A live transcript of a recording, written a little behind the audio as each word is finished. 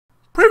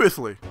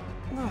Previously.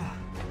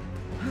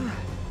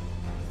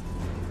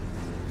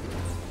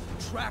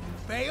 Trap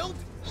failed?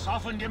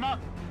 Softened him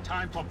up.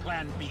 Time for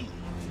plan B.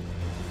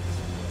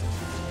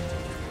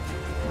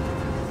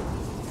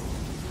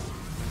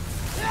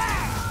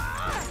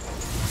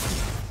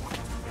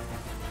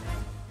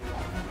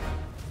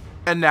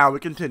 And now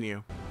we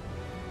continue.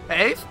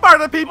 Hey,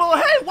 Sparta people!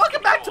 Hey,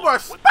 welcome back to our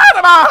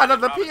Spider-Man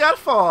on the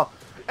Ps4!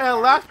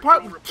 And last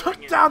part, we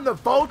took down the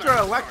Vulture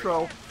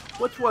Electro,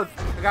 which was,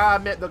 I gotta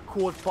admit, the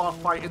coolest boss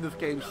fight in this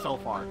game so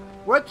far.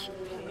 Which,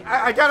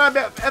 I gotta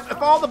admit,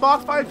 if all the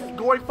boss fights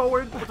going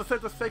forward with the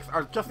Sinister Six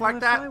are just like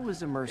that,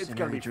 it's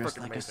gonna be freaking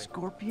amazing. A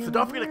scorpion, so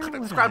don't forget to click the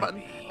subscribe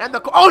button and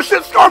the oh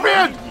shit,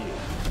 Scorpion!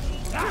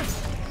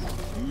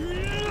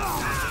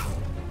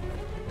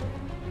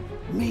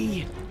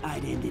 Me,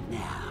 I'd end it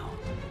now.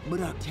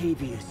 But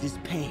Octavius is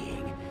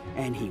paying,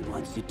 and he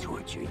wants to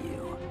torture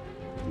you,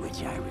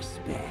 which I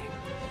respect.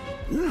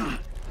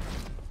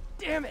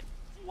 Damn it!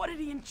 What did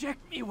he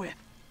inject me with?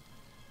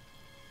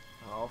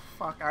 Oh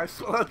fuck, I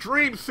saw a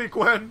dream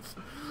sequence!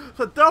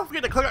 So don't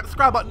forget to click that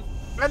subscribe button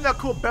and that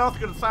cool bell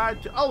to the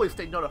side to always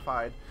stay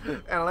notified.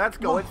 And let's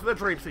go into the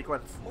dream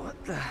sequence. What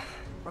the...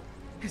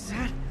 Is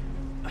that...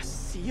 a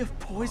sea of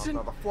poison?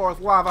 Oh, no, the floor is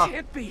lava.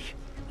 Can't be.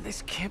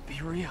 This can't be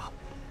real.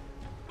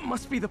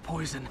 Must be the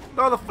poison.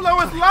 No, the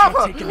floor is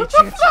lava! The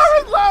floor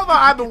is lava!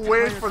 I've been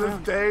waiting for this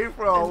day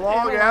for a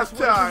long ass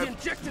time. He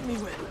injected me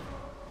with.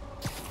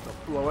 The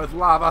floor is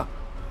lava.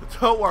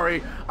 Don't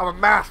worry, I'm a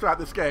master at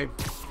this game.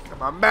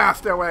 I'm a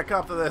master when it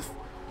comes to this.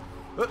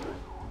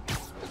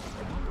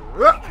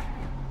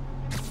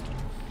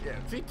 Yeah,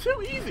 see,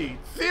 too easy.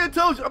 See, I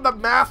told you, I'm the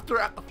master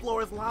at the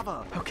floor is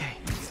lava. Okay,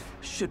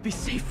 should be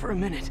safe for a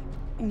minute.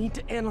 Need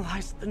to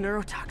analyze the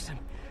neurotoxin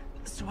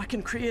so I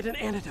can create an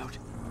antidote.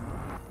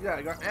 Yeah,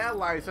 you gotta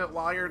analyze it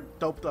while you're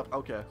doped up.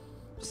 Okay.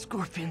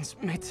 Scorpion's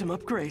made some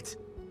upgrades.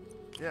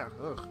 Yeah,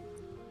 ugh.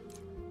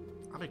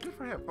 I mean, good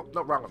for him. Oh,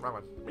 no, wrong one, wrong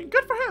one. I mean,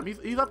 good for him. He's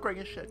upgrading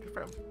his shit. Good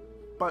for him.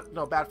 But,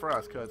 no, bad for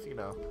us, because, you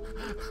know,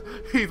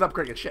 he's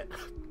upgrading shit.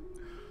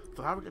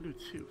 So, how are we gonna do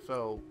two?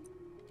 So,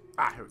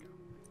 here we go.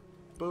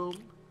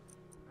 Boom.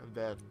 And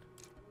then,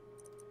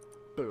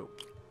 boom.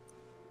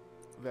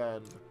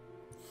 Then,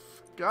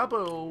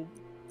 skaboom.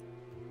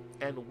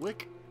 And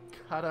wick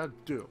kada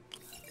do.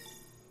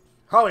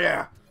 Oh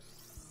yeah!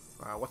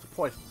 What's the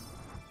poison?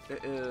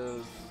 It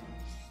is...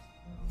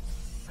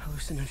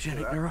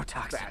 hallucinogenic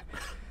neurotoxin. Bad.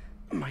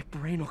 My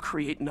brain will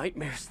create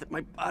nightmares that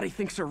my body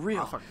thinks are real.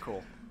 That's fucking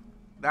cool.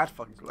 That's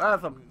fucking cool.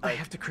 That's something I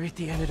have to create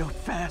the antidote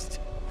fast.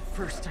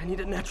 First, I need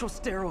a natural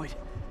steroid.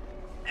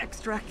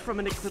 Extract from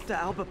an Eclipta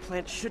alba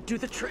plant should do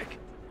the trick.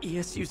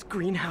 ESU's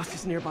greenhouse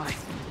is nearby.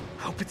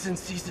 Hope it's in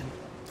season.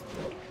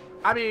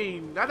 I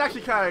mean, that's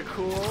actually kind of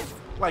cool.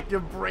 Like, your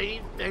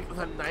brain thinks it's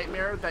a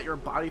nightmare that your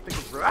body thinks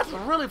is real. That's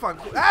really fun.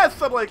 That's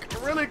some, like,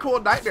 really cool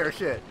nightmare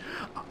shit.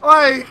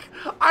 Like,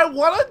 I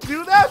want to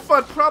do that,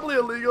 but probably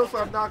illegal, so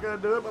I'm not going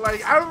to do it. But,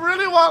 like, I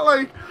really want,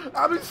 like,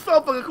 I mean,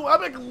 so fucking cool. I'm,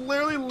 like,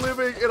 literally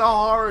living in a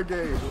horror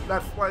game.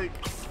 That's, like,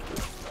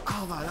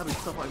 oh, man, that'd be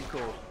so fucking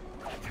cool.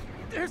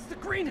 There's the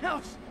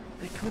greenhouse.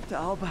 The Eclipta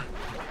alba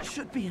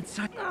should be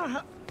inside.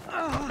 No,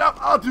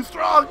 oh, too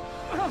strong.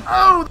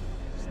 Oh!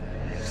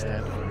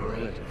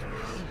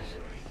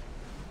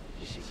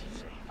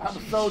 I'm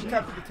so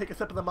tempted to take a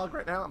sip of the mug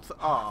right now. I'm so.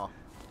 Oh.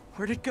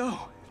 Where'd it go?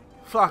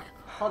 Fuck.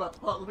 Hold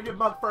up. Let me get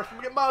mug first. Let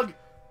me get mug.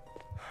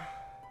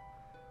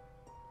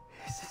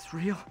 Is this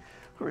real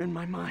or in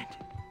my mind?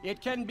 It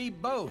can be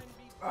both.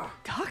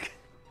 Doc?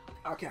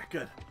 Okay,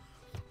 good.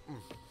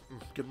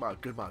 Good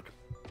mug. Good mug.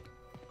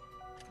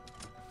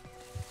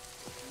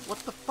 What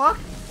the fuck?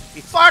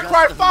 It's Far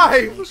Cry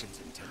 5!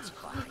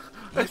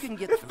 You can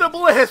get it's the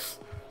bliss!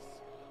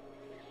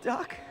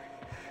 Doc?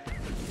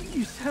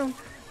 You sound...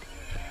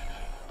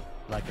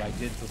 like I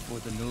did before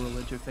the neural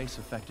interface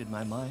affected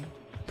my mind.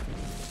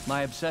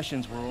 My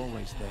obsessions were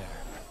always there,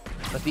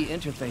 but the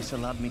interface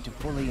allowed me to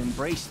fully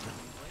embrace them.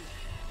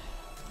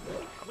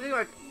 I mean,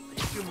 like,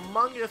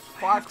 humongous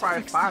Far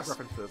Cry 5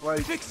 references.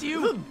 Like, fix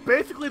you. This is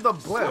basically the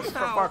bliss from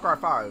Far Cry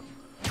 5.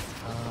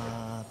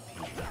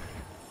 Peter.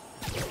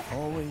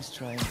 Always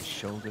trying to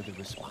shoulder the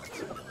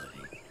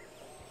responsibility,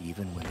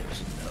 even when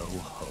there's no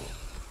hope.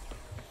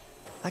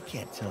 I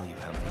can't tell you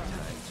how many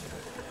times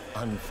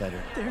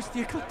unfettered. There's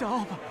the Eclipta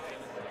alba.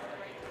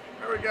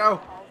 There we go.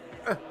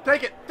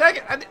 Take it, take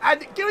it.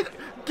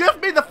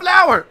 Give me the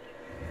flower.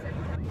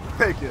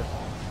 Thank you.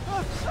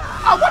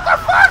 Oh, what the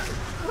fuck?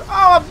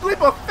 Oh, a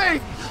leap of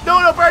faith.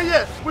 No, right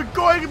yet. We're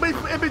going in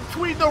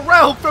between the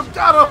realms from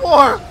God of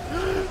War.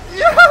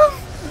 Yes.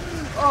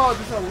 Oh,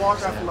 this is a long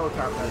ass load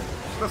time, man.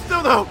 But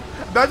still, though,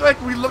 imagine like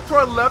we look to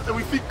our left and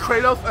we see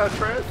Kratos and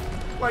Atreus.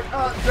 Like,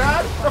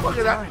 Dad, look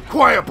at that.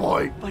 Quiet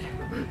boy.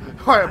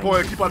 Quiet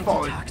boy, keep on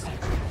falling.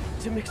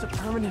 To mix a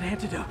permanent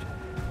antidote.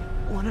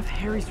 One of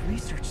Harry's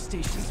research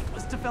stations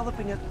was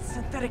developing a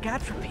synthetic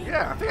atropine.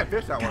 Yeah, I think I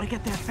finished that one. Gotta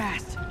get there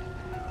fast.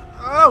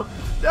 Oh,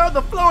 no,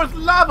 the floor is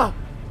lava.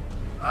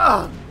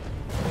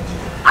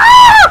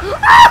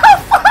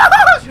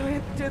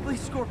 Giant deadly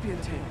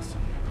scorpion tails.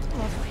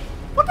 Lovely.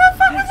 What the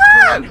fuck is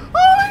that? shit!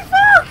 Holy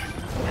fuck!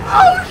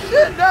 Oh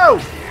shit, no!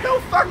 No,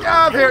 fuck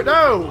out of here,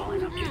 no!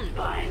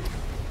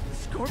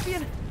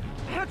 Scorpion?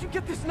 How'd you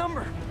get this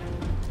number?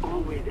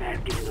 Always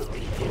asking the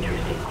least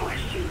interesting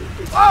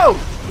questions. Oh!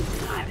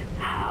 It's not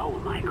how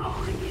am I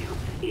calling you,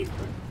 it's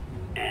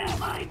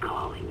am I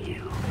calling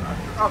you?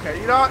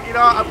 Okay, you know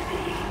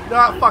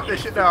what, fuck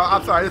this shit, no,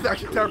 I'm sorry, this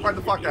actually terrified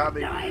the fuck out of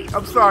me.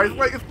 I'm sorry,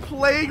 it's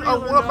playing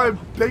on one of my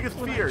biggest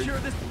fears.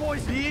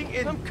 Being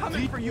in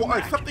deep water,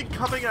 like something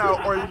coming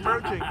out or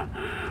emerging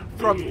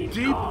from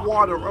deep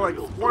water, or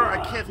like water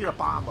I can't see the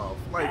bottom of.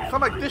 Like,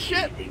 something like this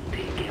shit?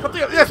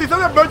 Something, yeah, see,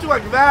 something emerging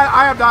like that,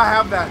 I am not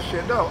having that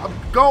shit, no,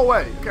 go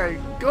away, okay?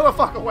 Go the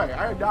fuck away,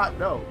 I am not,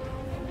 no.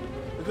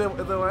 Is there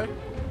a way?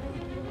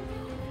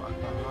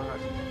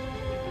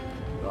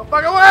 Go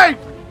fuck away!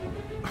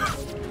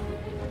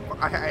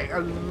 I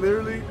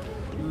literally,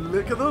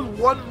 because there was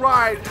one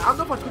ride, I don't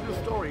know if I told you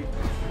the story,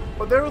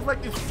 but there was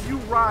like these few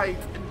rides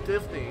in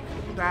Disney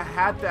that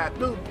had that,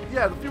 the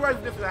few rides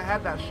in Disney that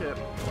had that shit,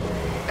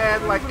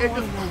 and like it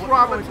just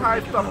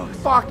traumatized the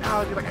fuck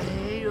out of me, like I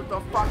hated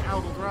the fuck out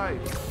of those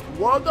rides.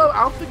 One of them,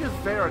 I don't think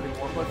it's there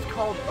anymore, but it's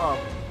called,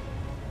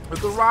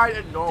 it's the ride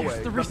in Norway,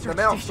 the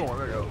Maelstrom,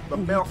 there you go, the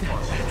Maelstrom.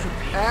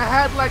 And it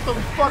had like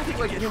those fucking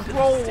like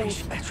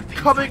trolls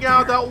coming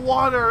out of that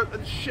water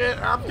and shit,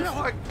 and I'm just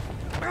like,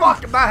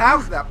 fuck, I'm not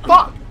having that,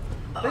 fuck!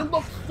 They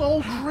look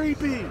so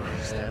creepy!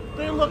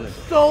 They look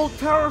so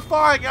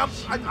terrifying! I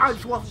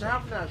just wasn't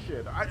having that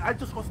shit. I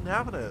just wasn't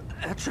having it.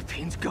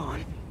 Atropine's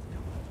gone.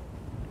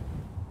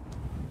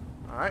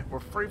 Alright, we're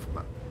free from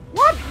that.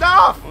 What?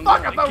 No!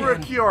 Fuck, I thought we were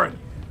cured!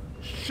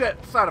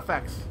 Shit, side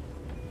effects.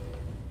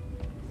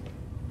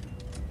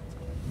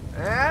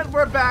 And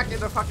we're back in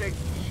the fucking...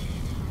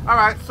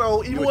 Alright,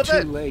 so even with it...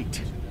 You're too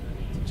late.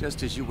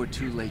 Just as you were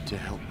too late to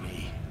help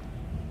me.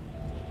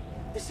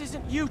 This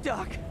isn't you,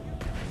 Doc.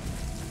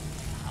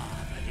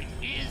 It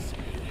is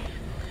me.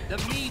 The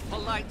me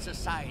polite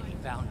society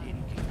found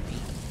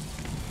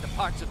inconvenient. The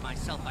parts of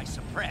myself I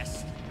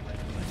suppressed. But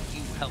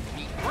you helped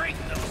me break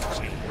those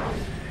chains.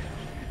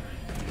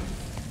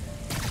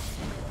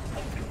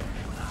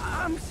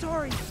 I'm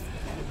sorry.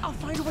 I'll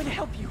find a way to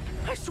help you.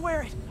 I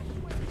swear it.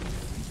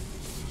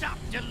 Stop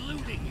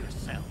deluding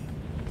yourself.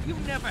 You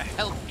never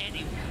help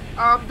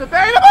anyone.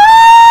 Debatable!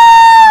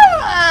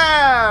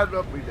 And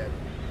oh, we dead.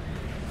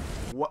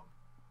 What?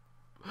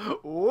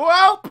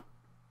 Welp!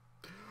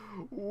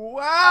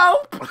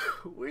 Welp!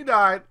 We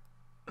died.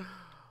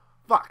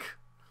 Fuck.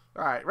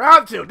 Alright,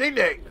 round 2. Ding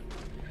ding.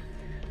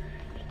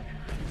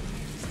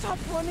 Stop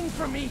running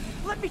from me.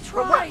 Let me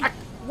try.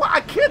 What?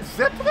 I can't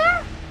zip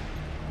there?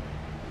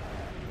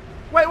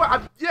 Wait,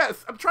 I'm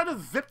trying to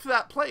zip to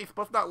that place,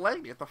 but it's not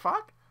letting me. What the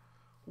fuck?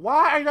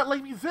 Why are you not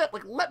letting me zip?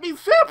 Like, let me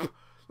zip!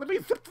 Let me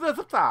zip to the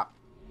zip top.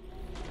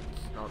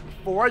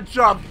 Before I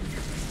jump.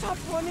 Stop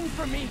running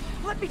from me.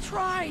 Let me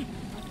try.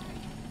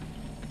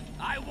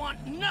 I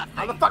want nothing.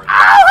 How the fuck?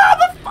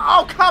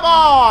 Oh, come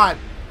on!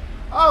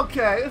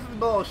 Okay, this is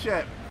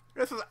bullshit.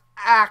 This is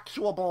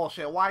actual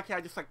bullshit. Why can't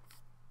I just, like,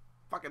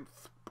 fucking...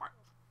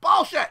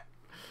 Bullshit!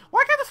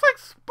 Why can't I just, like,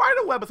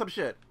 spider web or some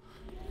shit?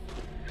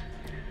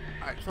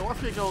 Alright, so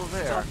once we go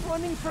there... Stop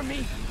running from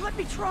me! Let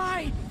me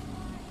try!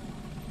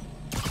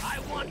 I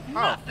want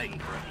nothing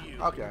from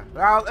you! Okay,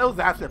 well, it was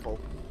that simple.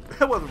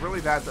 It was really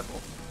that simple.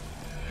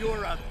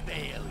 You're a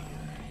failure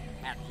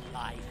at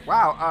life.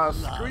 Wow, love,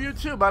 screw you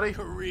too, buddy.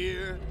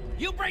 Career.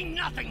 You bring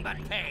nothing but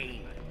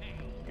pain.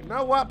 You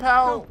know what,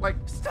 pal? No, like,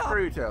 stop.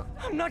 Screw you too.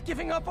 I'm not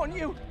giving up on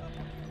you!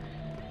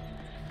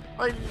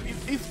 Like,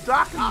 he's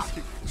stalking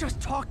you. Just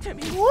talk to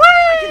me! Whee!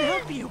 I can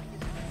help you!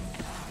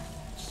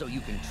 So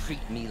you can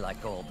treat me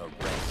like all the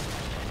rest.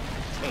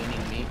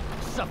 Chaining me,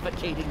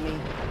 suffocating me.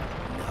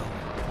 No,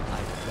 I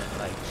let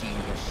my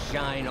genius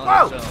shine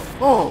on its own.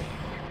 Oh,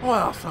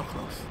 that was so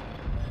close.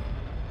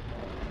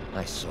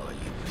 I saw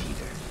you,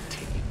 Peter,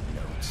 taking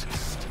notes,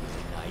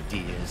 stealing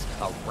ideas,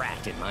 a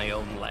rat in my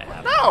own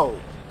lab. No!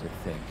 To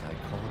think I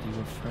called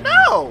you a friend?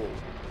 No!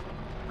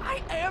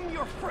 I am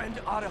your friend,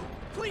 Otto.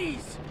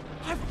 Please!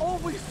 I've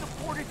always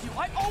supported you.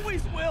 I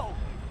always will!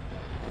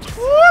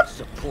 What?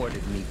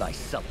 Supported me by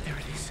something. There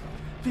it is.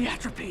 The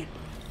atropine.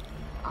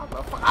 Oh,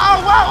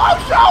 wow,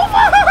 I'm so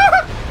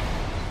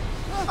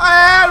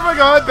and we're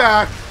going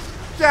back.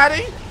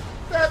 Daddy?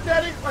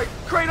 Daddy? Like,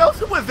 Kratos,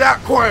 who was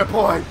that quiet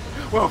boy?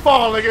 We're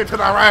falling into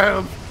the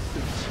realms.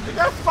 Is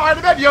that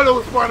Spider-Man? You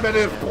know who Spider-Man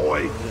is,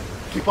 boy.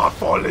 Keep on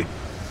falling.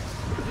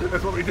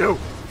 That's what we do.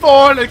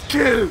 Fall and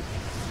kill.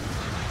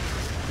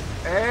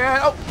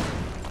 And, oh.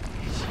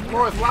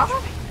 More is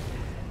lava?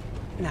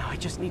 Now I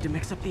just need to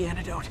mix up the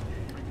antidote.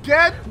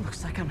 Dead?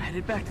 Looks like I'm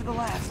headed back to the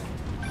lab.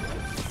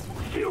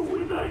 Still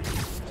with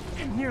us?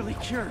 I'm nearly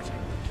cured.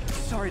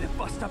 Sorry to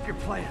bust up your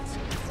plans.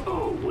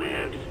 Oh,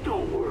 Webs,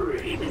 don't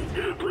worry.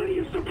 Plenty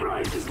of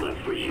surprises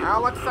left for you. I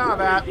don't like the sound of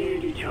that.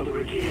 Understand each other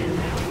again.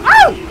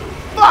 Oh!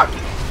 Fuck!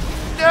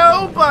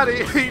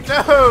 Nobody!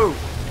 No!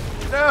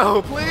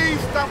 No, please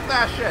stop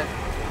that shit.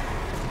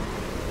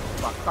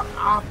 Fuck,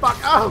 ah, fuck,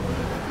 oh!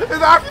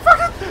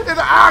 It's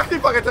actually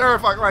fucking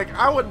terrifying. Like,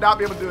 I would not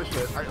be able to do this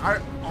shit. I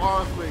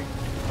honestly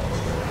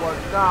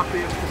would not be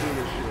able to do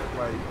this shit.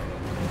 Like,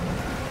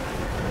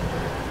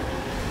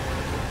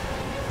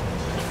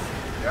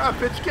 yeah,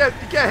 bitch, you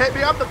can't hit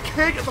me. I'm the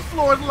king of the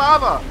floor and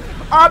lava.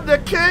 I'm the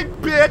king,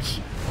 bitch.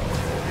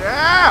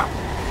 Yeah.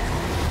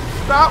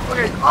 Stop.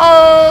 Okay.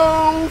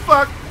 Oh,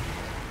 fuck.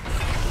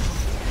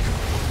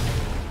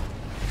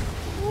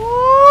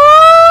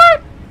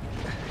 What?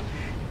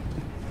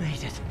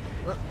 Made it.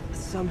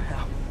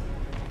 Somehow.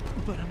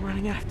 But I'm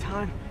running out of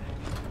time.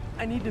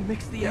 I need to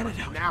mix the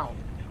antidote. Now.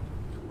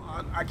 Come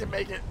on, I can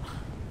make it.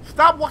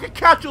 Stop walking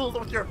casuals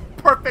with your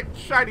perfect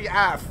shiny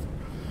ass.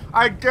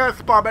 I guess,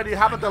 Barman, you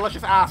have a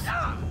delicious ass.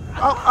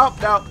 Oh,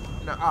 no.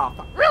 No, oh,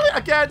 fuck. Really?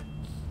 Again?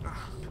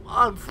 Come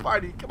on,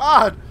 Spidey. Come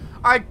on.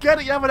 I get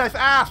it, you have a nice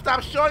ass.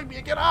 Stop showing me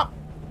and get up.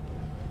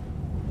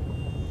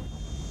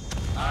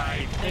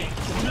 I think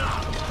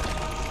not.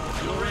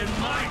 You're in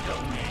my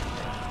domain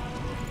now.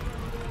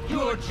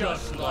 You're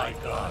just like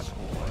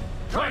Osborn,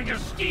 trying to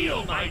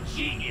steal my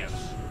genius.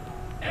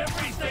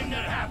 Everything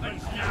that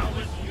happens now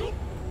is you.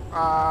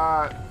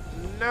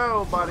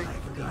 No, buddy. I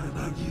forgot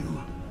about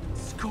you.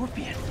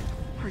 Scorpion,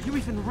 are you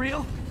even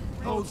real?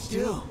 Hold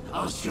still.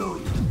 I'll show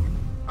you.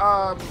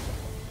 No.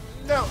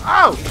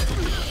 Oh,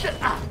 shit.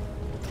 Ah.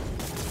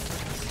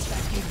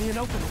 That gave me an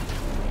opening.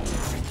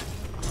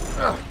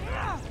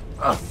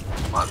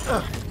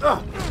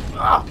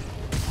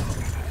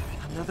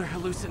 Another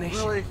hallucination.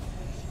 Really?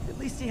 At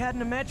least he had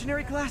an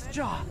imaginary glass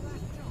jaw.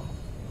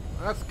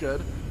 That's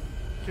good.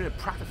 Should have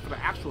practiced for the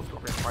actual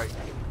Scorpion fight.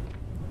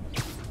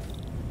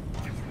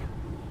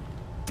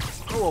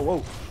 Oh,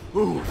 whoa.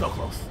 Ooh, so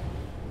close.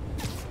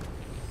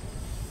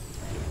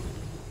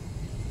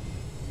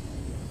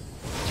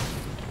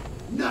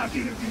 Not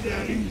gonna be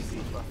that easy.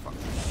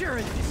 Sure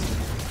it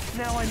is.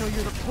 Now I know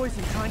you're the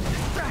poison kind to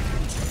distract me.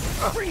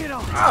 Bring it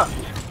on.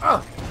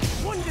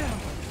 One down.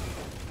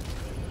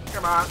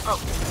 Come on.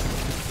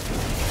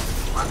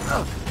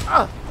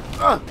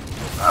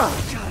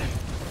 Got him.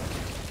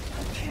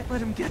 Can't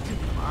let him get to me.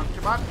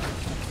 Come on.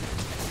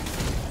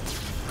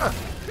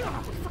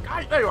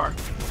 There you are.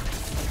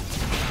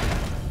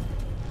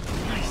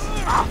 Nice.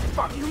 Ah,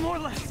 fuck. You more or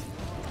less.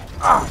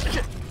 Ah,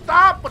 shit.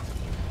 Stop.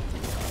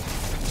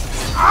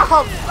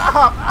 Stop.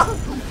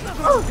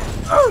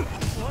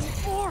 One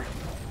more.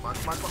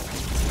 Come on.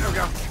 There we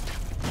go.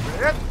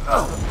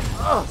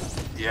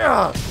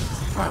 Yeah. All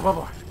right, one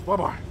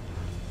more.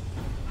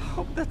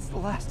 Hope that's the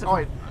last of Oh, them.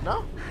 wait,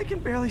 no? I can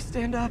barely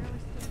stand up.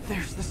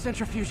 There's the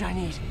centrifuge I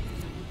need.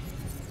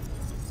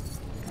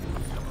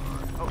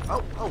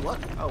 What?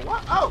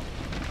 Oh!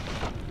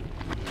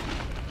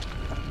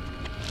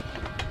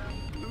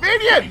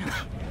 Minion!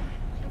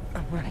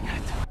 I'm running out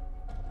of time.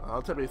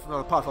 Don't tell me it's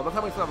another puzzle. Don't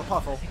tell me it's another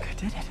puzzle. I think I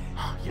did it.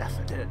 Yes,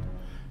 I did.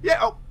 Yeah,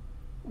 oh.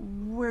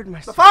 Where'd my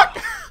The fuck?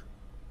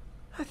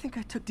 I think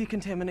I took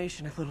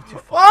decontamination a little too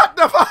far. What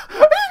the fuck? He's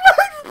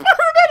wearing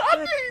Spider-Man I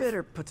undies!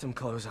 better put some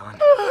clothes on.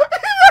 He's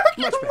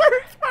Much actually better.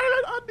 wearing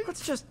Spider-Man undies!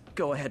 Let's just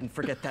go ahead and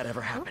forget that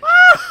ever happened.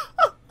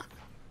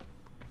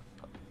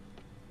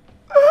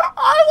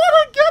 I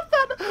want to get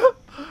that!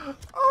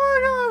 Oh my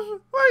gosh!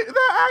 Wait, is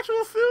that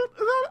actual suit? Is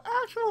that an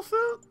actual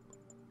suit?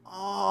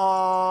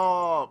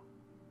 Oh,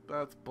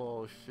 that's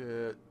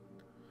bullshit.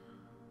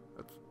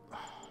 That's.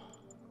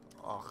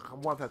 Oh, I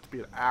want that to be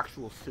an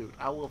actual suit.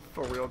 I will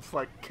for real just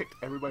like kick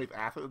everybody's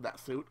ass in that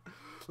suit.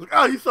 Like,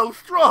 oh, he's so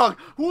strong.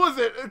 Who is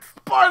it? It's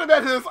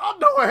Spider-Man in his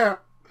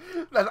underwear.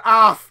 That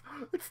ass.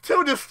 It's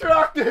too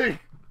distracting.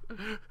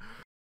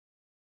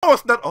 Oh,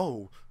 it's not.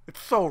 Oh,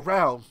 it's so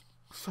round,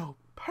 so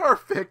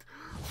perfect.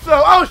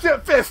 So, oh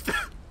shit, fist.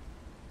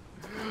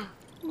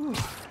 Ooh,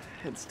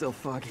 it's still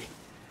foggy.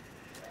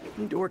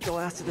 Need to work the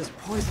last of this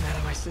poison out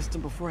of my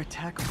system before I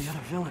tackle the other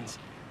villains.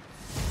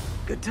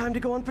 Good time to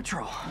go on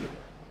patrol.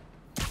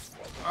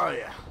 Oh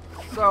yeah.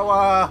 So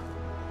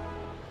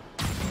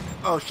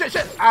oh shit.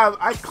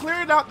 I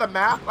cleared out the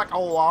map like a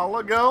while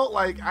ago.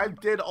 Like I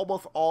did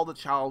almost all the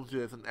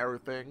challenges and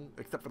everything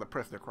except for the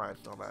prisoner crimes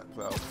and all that.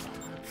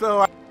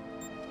 So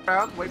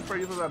around, wait for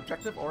either the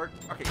objective or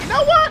okay. You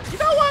know what?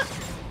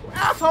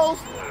 Assholes!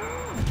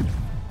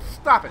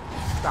 Stop it!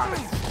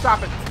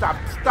 Stop it!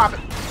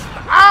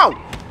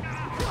 Ow!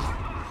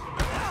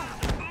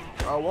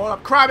 Oh, well,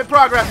 crime in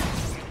progress!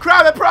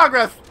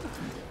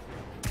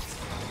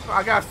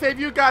 I gotta save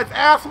you guys'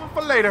 ass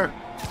for later.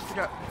 I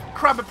got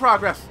crime in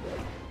progress.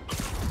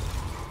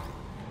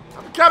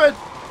 I'm coming!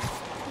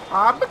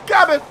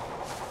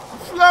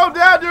 Slow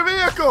down your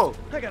vehicle!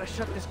 I gotta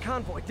shut this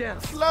convoy down.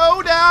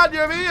 Slow down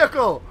your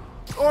vehicle!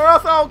 Or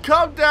else I'll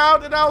come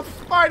down and I'll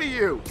Spidey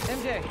you!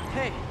 MJ,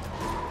 hey.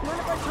 Mind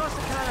if I toss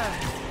a kinda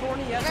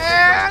thorny ethical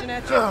question And...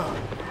 at you?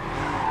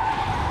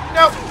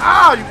 No!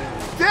 Ah, you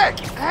dick!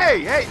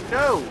 Hey,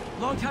 no!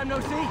 Long time no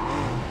see?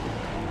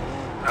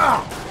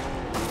 Ah!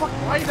 Fuck,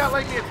 why are you not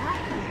letting me attack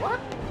you? What?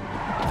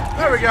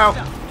 There we go!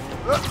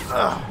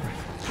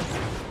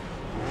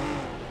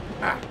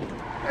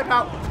 Hey,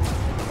 pal.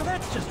 Well,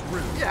 that's just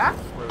rude. Yeah,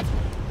 that's rude.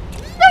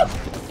 Nope!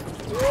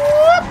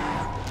 Whoop!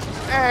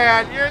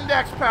 And you're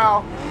next,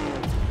 pal.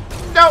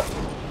 Nope!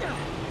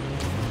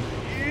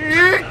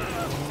 Yeet!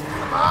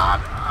 Come on!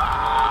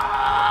 Ah!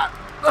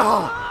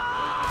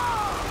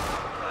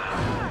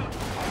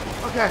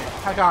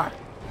 My God.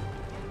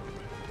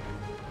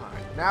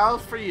 Alright, now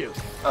it's for you.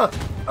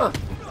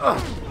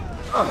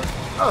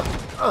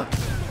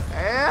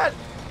 And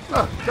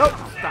nope,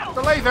 stop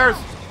the lasers.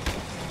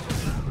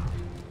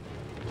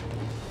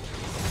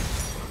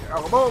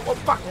 Oh,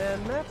 fuck.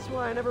 And that's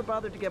why I never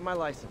bothered to get my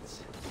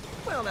license.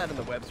 Well, that and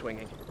the web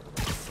swinging.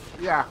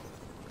 Yeah.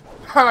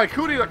 Like,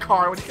 who needs a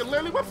car when you can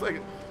literally web swing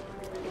it?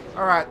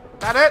 Alright,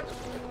 that it?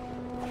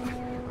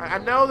 I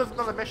know there's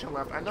another mission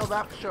left. I know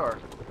that for sure.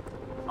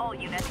 All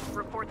units,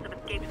 reports of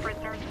escaped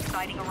prisoners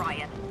inciting a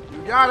riot.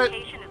 You got it.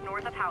 Location is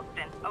north of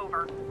Houston.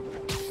 Over.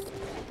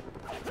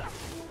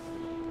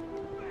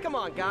 Come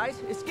on, guys.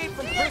 Escape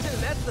from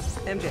prison, that's the...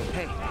 MJ,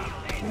 hey.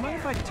 You mind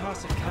if I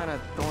toss a kind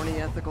of thorny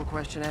ethical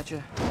question at you?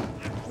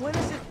 When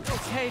is it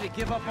okay to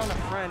give up on a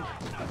friend?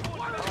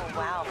 Oh,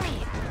 wow,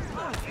 Pete.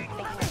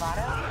 Thinking of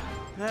Otto?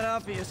 That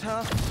obvious,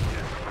 huh?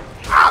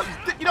 Ah,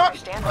 you know what?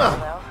 Understandable,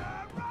 though.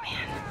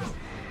 Man.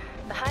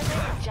 The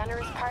high-minded,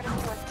 generous part of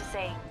me wants to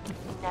say,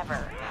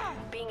 never.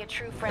 Being a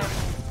true friend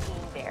means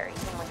being there,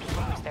 even when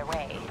people lose their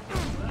way.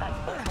 But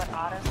with what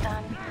Otto's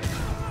done,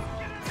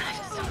 I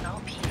just don't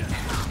know, Pete.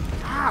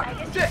 I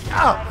guess you should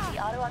decide if the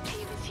Otto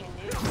Octavius you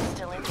knew was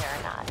still in there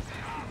or not.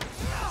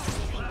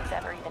 See if he was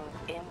ever even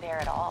in there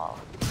at all.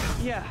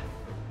 Yeah.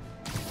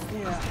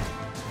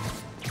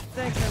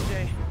 Thanks,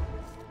 MJ.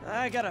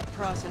 I gotta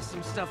process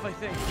some stuff, I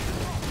think.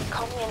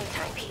 Call me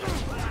anytime, Pete.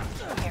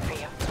 I'm here for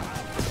you.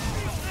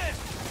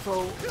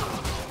 So,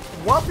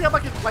 once we have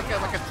like a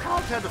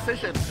top-10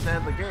 decision to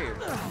end the game,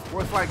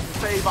 where it's like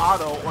save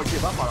Otto or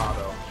give up on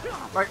Otto.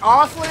 Like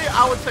honestly,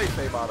 I would say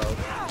save Otto.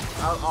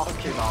 I'll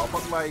save Otto,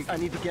 but like I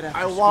need to get after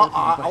I want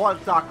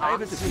Doc I Ock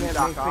haven't to seen be MJ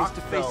Doc Ock. face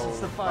to face since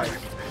the fire. Like,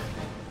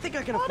 I think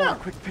I can afford a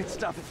quick pit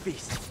stop at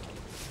Feast.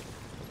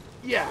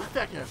 yeah, I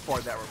think I can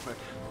afford that real quick.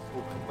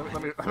 Ooh,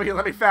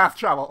 let me fast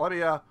travel. Let me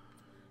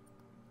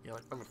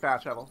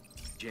fast travel.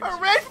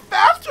 Alright,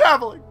 fast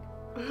traveling,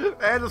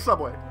 and the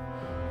subway.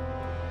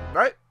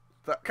 Right?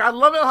 I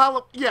love it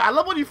how, yeah, I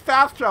love when you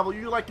fast travel,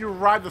 you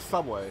ride the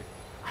subway.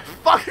 I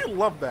fucking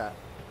love that.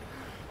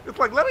 It's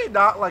like, let me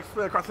not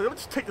spin across, let me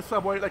just take the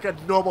subway like a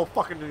normal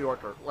fucking New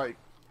Yorker. Like,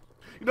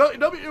 you know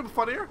what'd be even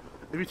funnier?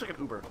 If you took an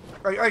Uber.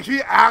 Like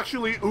he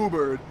actually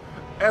Ubered,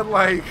 and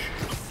like,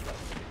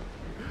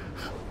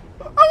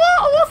 I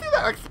want to see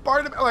that, like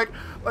Spider-Man,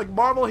 like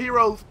Marvel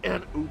heroes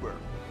and Uber.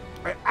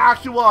 I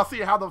actually want to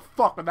see how the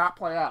fuck would that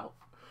play out.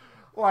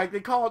 Like,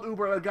 they call it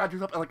Uber, and the guy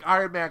dressed up, and like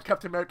Iron Man,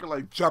 Captain America,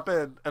 like jump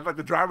in, and like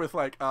the driver's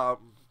like,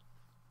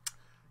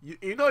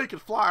 you know you can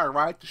fly,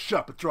 right? Just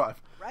shut up and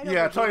drive. Right,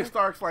 yeah, Tony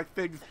Stark's like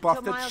things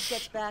busted. Until Miles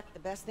gets back, the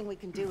best thing we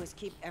can do is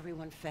keep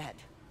everyone fed.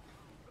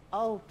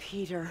 Oh,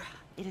 Peter,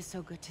 it is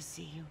so good to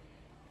see you.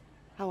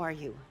 How are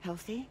you?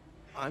 Healthy?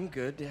 I'm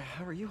good.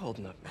 How are you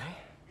holding up, May?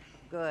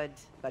 Good,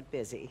 but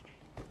busy.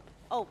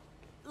 Oh,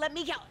 let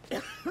me go.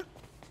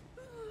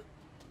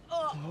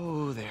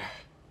 Oh, there.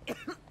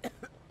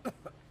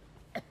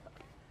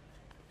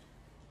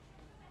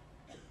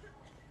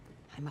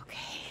 I'm okay.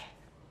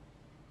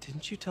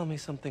 Didn't you tell me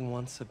something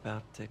once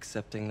about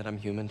accepting that I'm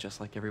human just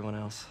like everyone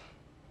else?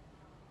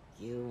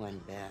 You and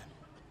Ben.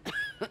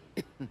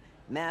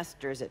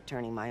 Masters at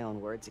turning my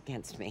own words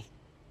against me.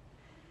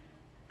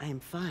 I am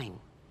fine,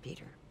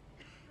 Peter.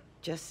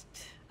 Just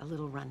a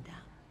little rundown.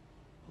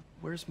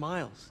 Where's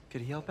Miles?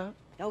 Could he help out?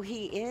 Oh,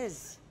 he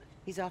is.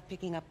 He's off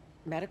picking up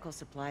medical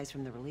supplies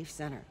from the relief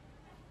center.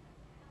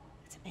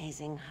 It's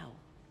amazing how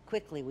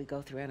quickly we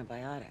go through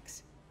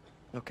antibiotics.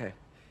 Okay.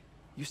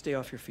 You stay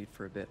off your feet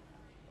for a bit.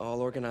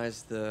 I'll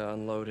organize the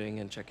unloading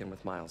and check in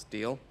with Miles.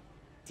 Deal?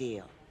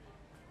 Deal.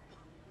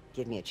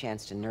 Give me a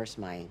chance to nurse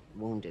my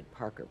wounded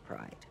Parker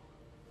pride.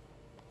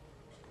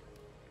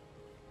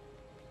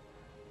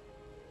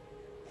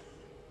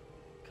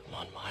 Come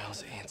on,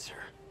 Miles, answer.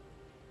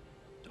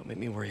 Don't make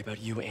me worry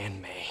about you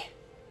and May.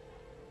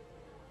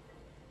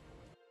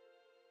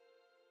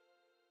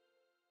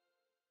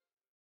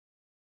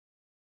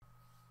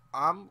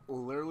 I'm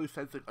literally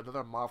sensing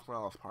another Miles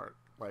Morales part.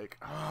 Like,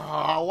 oh,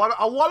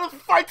 I want to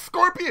fight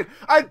Scorpion.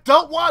 I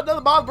don't want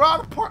another Miles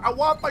Morales part. I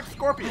want to fight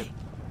Scorpion. Hey.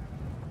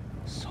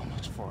 So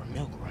much for a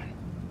milk run.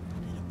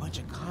 Did a bunch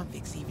of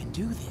convicts even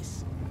do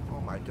this? Oh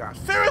my gosh,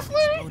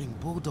 seriously? Exploding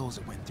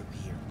bulldozer went through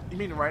here. You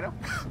mean Rhino?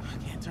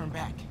 I can't turn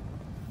back.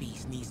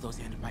 Beast needs those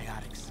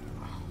antibiotics.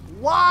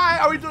 Why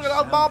are we doing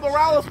another Miles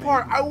Morales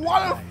part? I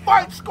want to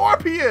fight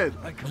Scorpion.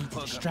 Need to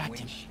distract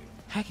him.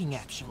 Hacking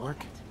app should work.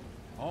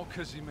 All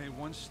because he made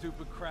one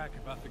stupid crack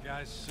about the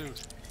guy's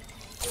suit.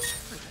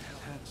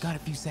 Got a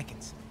few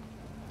seconds.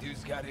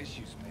 Dude's got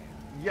issues, man.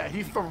 Yeah,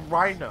 he's the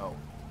Rhino.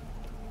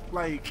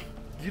 Like,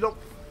 you don't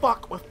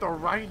fuck with the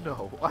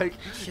Rhino. Like,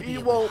 he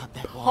will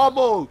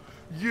pummel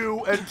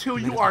you until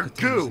you are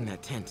goo. In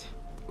that tent.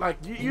 Like,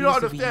 you don't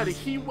understand it.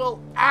 He will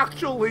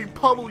actually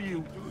pummel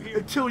you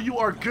until you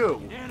are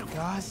goo.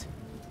 Gauze,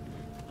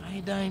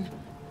 iodine,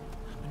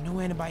 no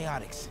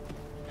antibiotics.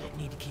 I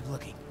need to keep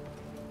looking.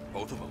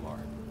 Both of them are.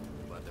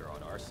 But they're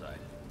on our side.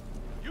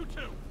 You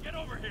two, get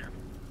over here.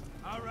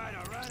 All right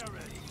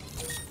already.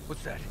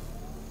 What's that?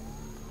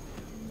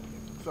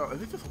 So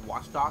is it just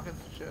watchdogging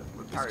shit?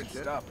 Retired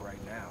shit? Stop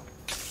right now.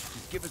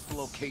 Just give us the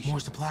location. More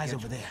supplies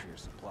over there. Your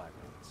supply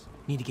runs.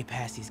 Need to get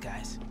past these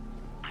guys.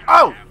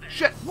 Oh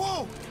shit!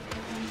 Whoa!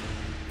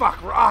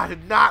 Fuck! I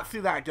did not see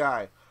that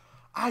guy.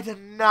 I did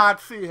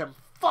not see him.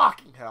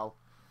 Fucking hell!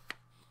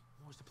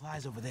 More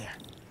supplies over there.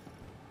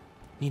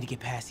 Need to get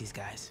past these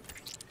guys.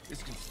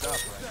 This can stop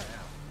right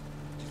now.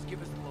 Just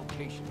give us the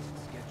locations and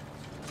schedules.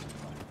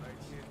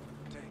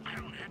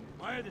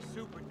 Why are the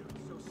super dudes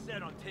so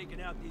set on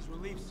taking out these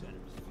relief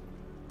centers?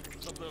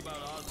 Something about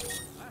Osborn.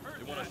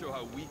 They want to show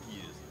how weak he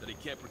is, that he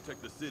can't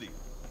protect the city.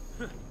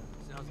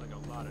 Sounds like a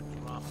lot of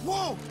drama.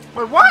 Whoa!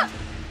 Wait, what?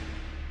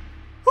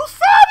 Who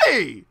saw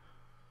me?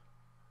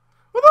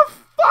 Who the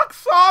fuck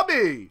saw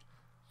me?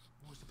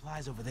 More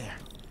supplies over there.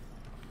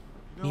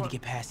 You know Need what? to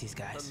get past these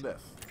guys.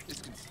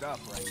 This can stop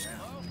right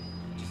now.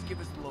 Just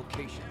give us the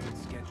locations and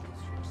schedules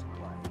for your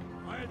supply.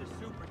 Why are the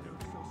super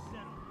dudes so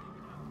set on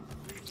taking out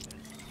these relief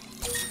centers?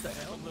 What the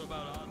hell? Something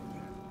about Osborn.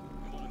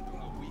 They want to show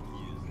how weak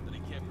he is, that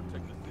he can't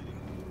protect the city.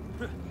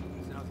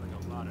 Sounds like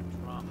a lot of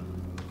drama.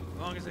 As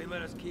long as they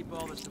let us keep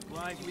all the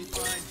supplies we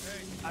find,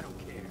 I don't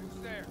care.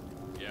 Who's there?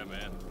 Yeah,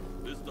 man.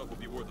 This stuff will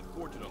be worth a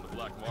fortune on the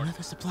black market.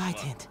 Another supply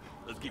Come on, tent.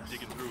 let's keep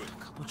digging through it.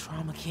 A couple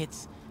trauma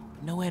kits.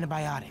 No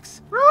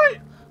antibiotics. Really?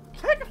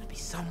 Take it. Gotta be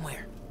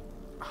somewhere.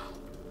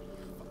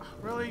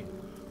 Really?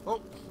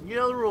 Well, you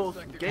know the rules.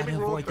 Gotta Gaming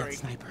rule avoid 3. that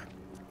sniper.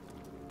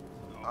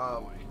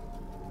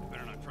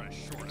 Better not try to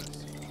short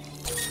us.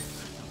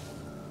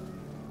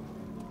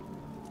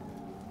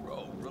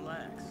 Bro,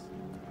 relax.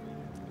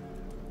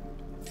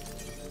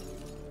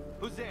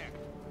 Who's there?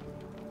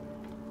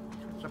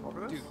 Jump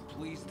over this? Dude,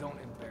 please don't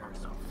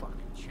embarrass me.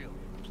 Fucking chill,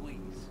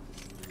 please.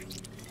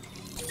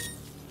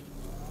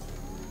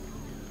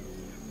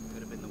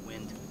 Could have been the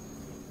wind.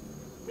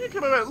 You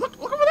come over there. Look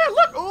over there.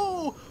 Look.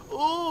 Ooh.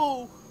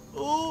 Ooh.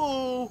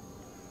 Ooh.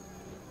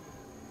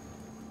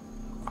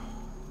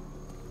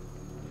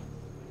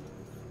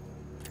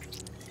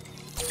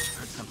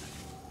 Heard something.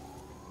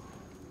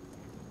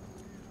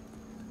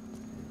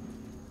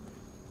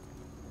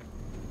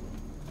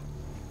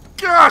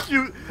 Gosh,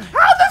 you.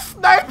 How the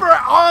sniper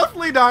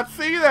honestly not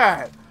see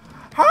that?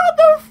 How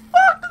the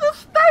fuck did the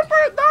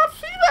sniper not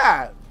see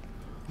that?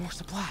 More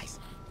supplies.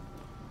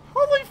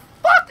 Holy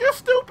fuck, you're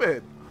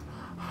stupid.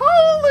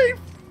 Holy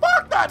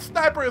fuck, that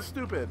sniper is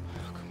stupid.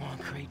 Oh, come on,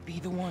 Crate, be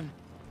the one.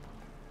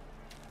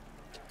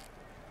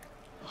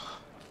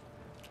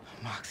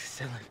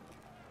 Amoxicillin.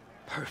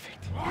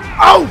 Perfect.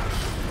 Oh!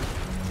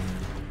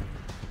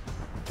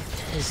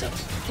 That is a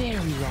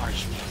very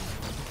large man.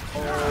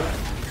 Oh,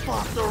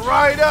 fuck the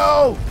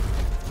rhino!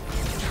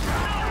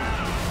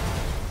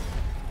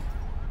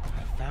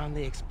 I found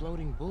the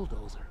exploding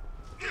bulldozer.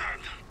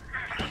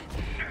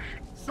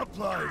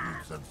 Supply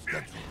routes and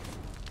schedules.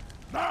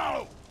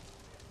 Now!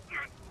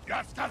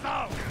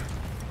 Yaskazal!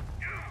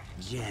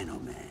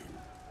 Gentlemen,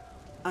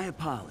 I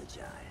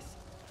apologize.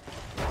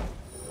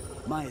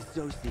 My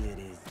associate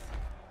is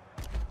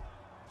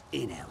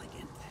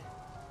inelegant.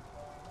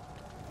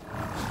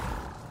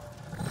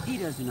 He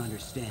doesn't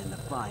understand the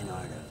fine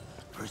art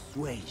of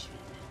persuasion.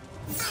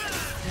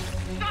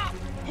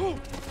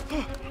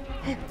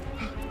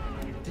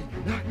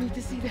 Did not need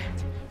to see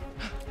that.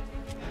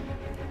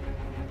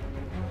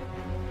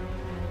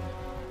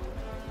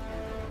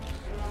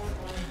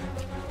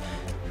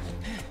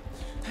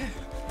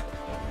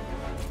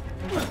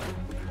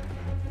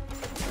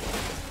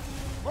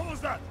 What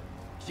was that?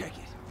 Check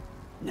it.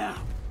 Now.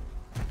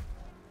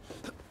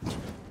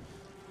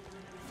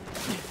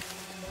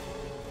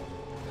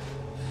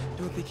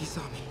 Don't think he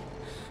saw me.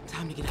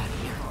 Time to get out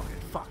of here. Okay,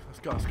 fuck. Let's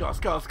go, let's go, let's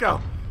go, let's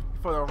go.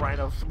 Before the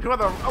rhinos. Before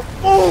the.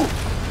 Oh!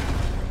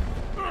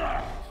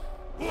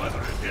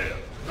 Whoever is here,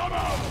 come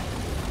out!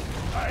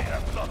 I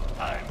have no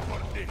time for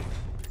this.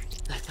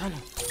 That tunnel.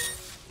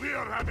 We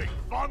are having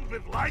fun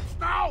with lights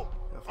now?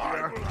 Yes, we I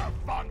are. will have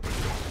fun with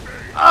your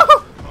face.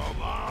 Oh!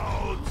 Come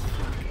out!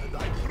 And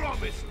I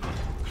promise not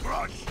to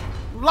crush.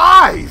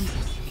 Lies!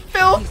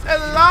 Filth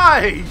and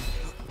lies!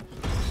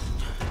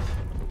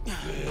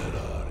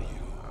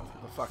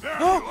 Fuck.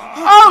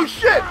 Oh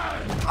shit!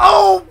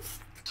 Oh!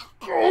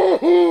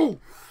 Oh!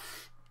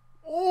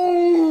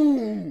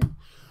 Oh!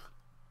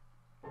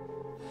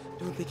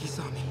 Don't think he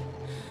saw me.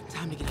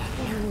 Time to get out of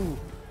here.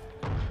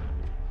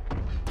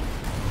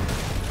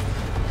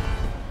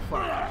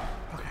 Fuck.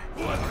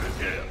 Whoever is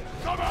here,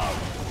 come out!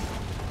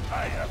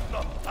 I have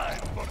no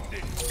time for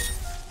this.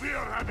 We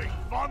are having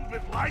fun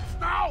with lights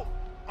now?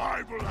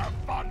 I will have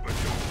fun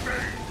with your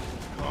face.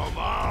 Come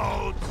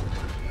out!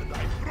 And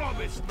I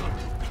promise not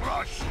to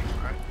crush you.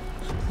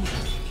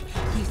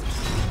 Please.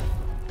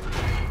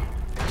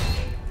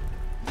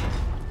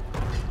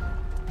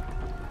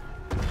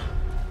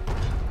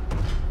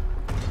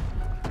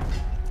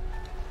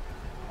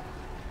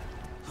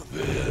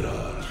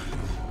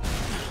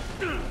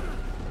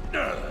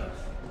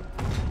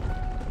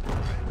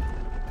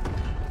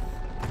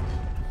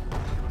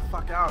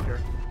 Fuck out of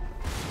here.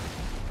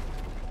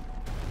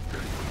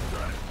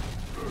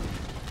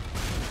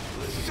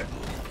 Shit.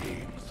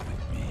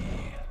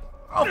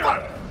 Oh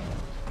fuck!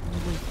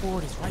 only way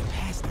forward is right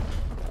past him.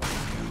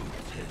 You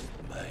test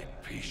my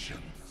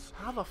patience.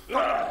 How the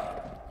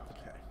fuck?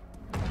 Okay.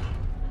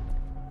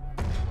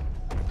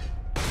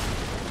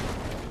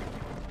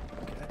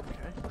 Okay.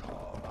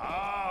 Come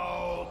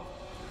out.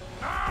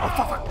 Oh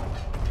fuck!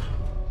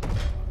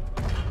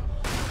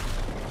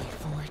 Wait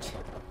for it.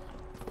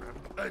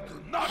 I do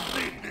not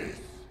need this.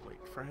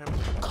 Wait for him.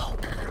 Go.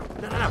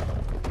 No.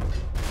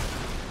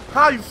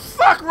 Ah, you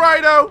suck,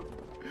 Rhino!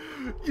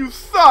 You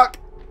suck!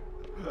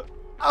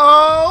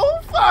 Oh,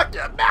 fuck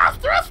you!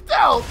 Master of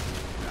Stealth!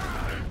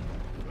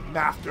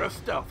 Master of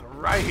Stealth,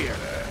 right here.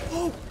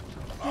 Oh!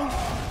 I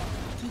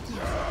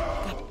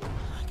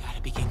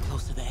gotta be getting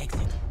close to the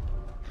exit.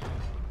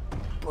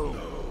 Boom.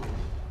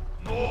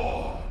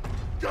 More.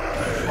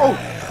 Oh!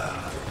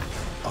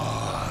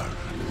 Are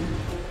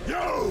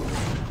you?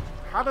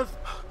 How does...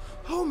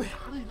 Oh, man.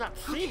 How did he not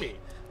see me?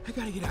 I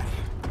gotta get out of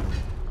here.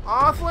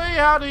 Honestly,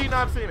 how did he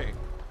not see me?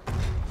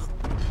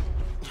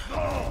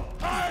 No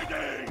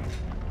hiding!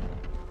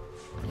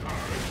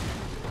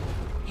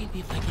 Maybe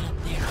if I get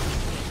up there,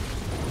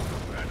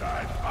 When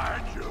I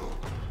find you,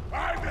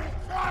 I will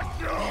crush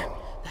you! there,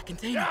 that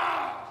container.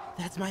 Yeah!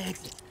 That's my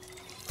exit.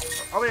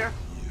 Over here.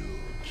 You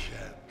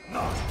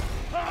cannot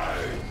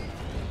hide!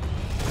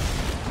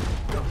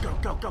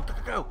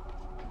 Go.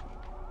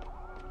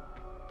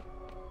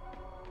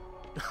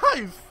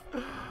 Nice!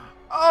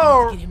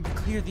 Oh! Get him to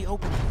clear the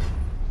opening.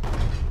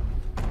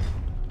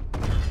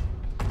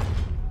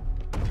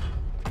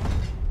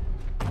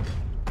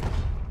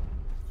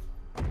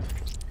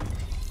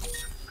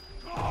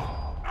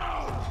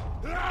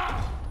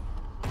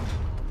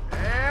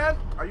 And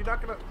are you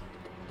not gonna?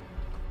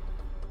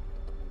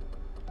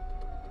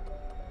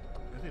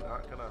 Is he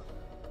not gonna?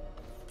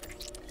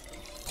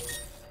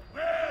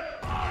 Where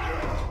are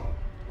you?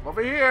 I'm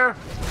over here.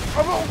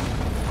 Oh,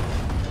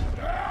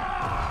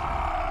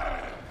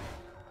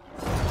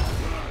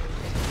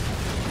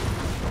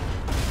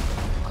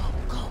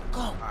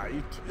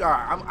 Go.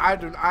 I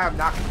am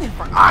not gonna be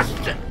fine. Ah,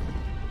 shit!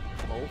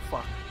 Oh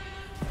fuck!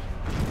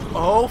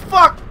 Oh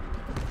fuck!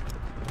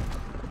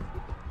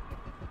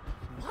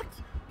 What?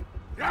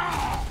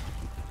 Yeah!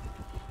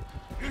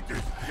 It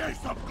is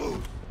Chase of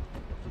Goose!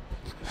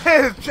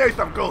 It is Chase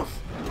of Goose!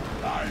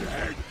 I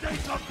hate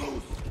Chase of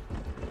Goose!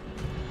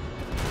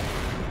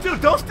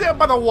 Dude, don't stand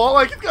by the wall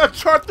like he's gonna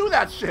chart through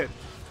that shit!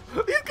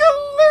 He's gonna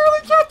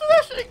literally chart through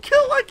that shit and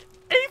kill like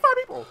 85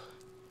 people!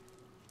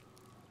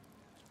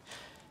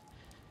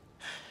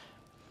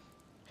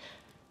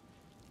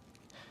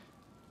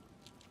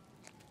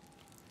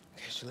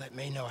 Guess you let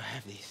May know I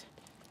have these.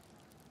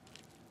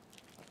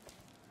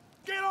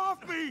 Get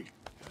off me!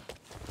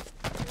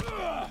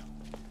 Ugh.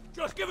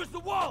 Just give us the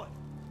wallet!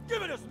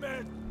 Give it us,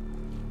 man!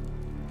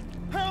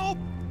 Help!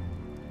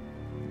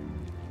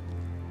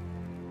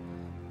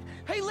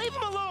 Hey, leave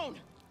him alone!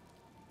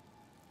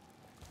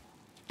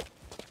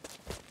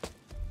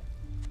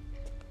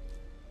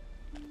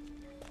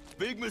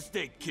 Big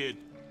mistake, kid.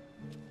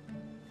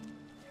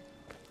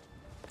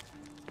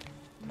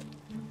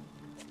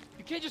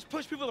 You can't just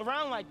push people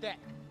around like that.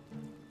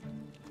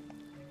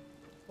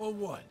 Or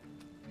what?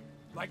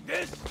 Like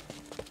this?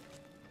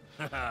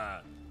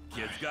 Haha,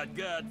 kid's got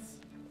guts.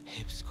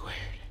 Hip squared.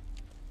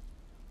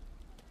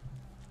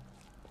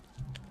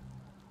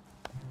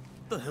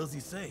 What the hell's he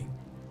saying?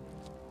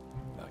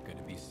 Not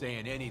gonna be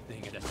saying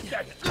anything in a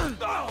second.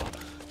 Oh!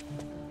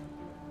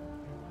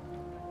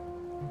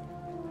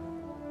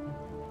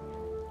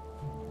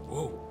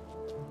 Whoa.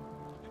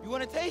 You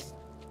want a taste?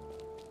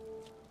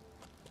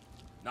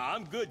 Nah,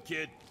 I'm good,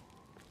 kid.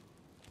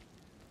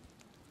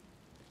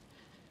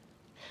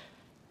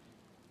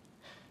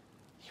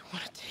 You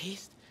want a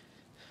taste?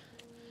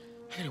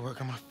 I gotta work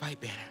on my fight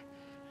banner.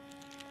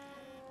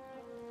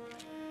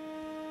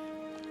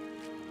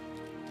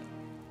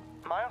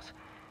 Miles?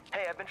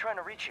 Hey, I've been trying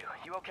to reach you.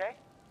 You okay?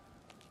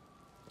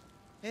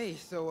 Hey,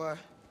 so,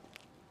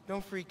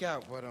 don't freak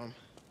out, but, I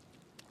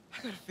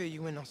gotta fill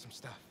you in on some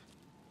stuff.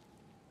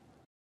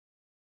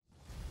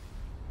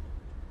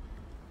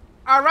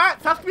 Alright,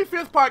 that's gonna be the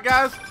fifth part,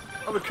 guys.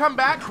 When we come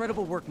back.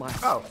 Incredible work,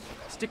 Miles. Oh.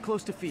 Stick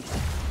close to Feast.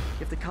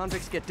 If the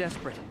convicts get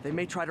desperate, they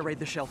may try to raid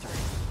the shelter.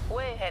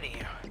 Way ahead of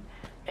you.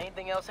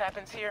 Anything else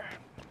happens here,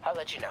 I'll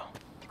let you know.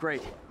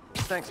 Great.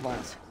 Thanks,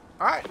 Miles.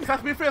 Alright, that's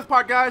gonna be the fifth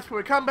part, guys. When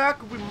we come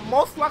back, we'll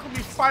most likely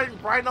be fighting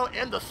Rhino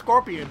and the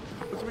Scorpion,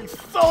 which will be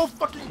so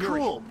fucking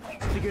cool.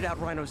 Figured out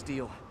Rhino's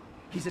deal.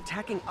 He's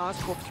attacking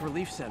Oscorp's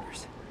relief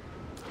centers.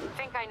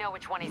 Think I know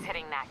which one he's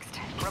hitting next.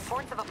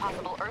 Reports of a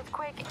possible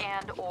earthquake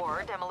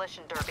and/or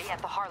demolition derby at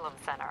the Harlem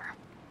Center.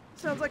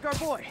 Sounds like our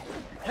boy.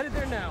 Headed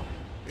there now.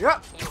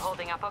 Yep. You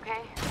holding up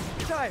okay?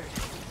 Tired,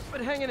 but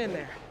hanging in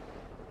there.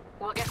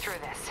 We'll get through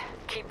this.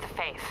 Keep the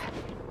faith.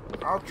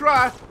 I'll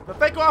try. But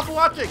thank you all for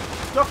watching.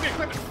 Don't forget to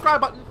click the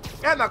subscribe button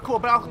and that cool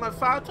bell on the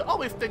side to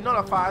always stay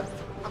notified.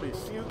 I'll be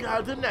seeing you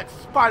guys in the next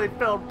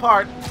Spidey-filled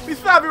part.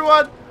 Peace out,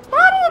 everyone.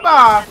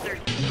 Bye-bye.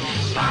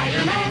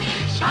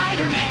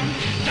 Spider-Man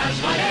does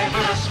whatever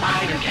a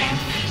spider can.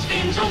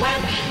 Spins a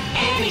web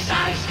any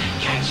size,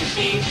 catches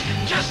thieves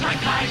just like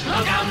flies.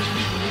 Look out,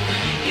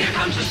 here comes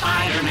comes the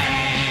Spider-Man.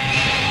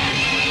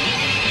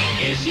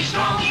 Is he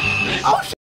strong? Oh, shit.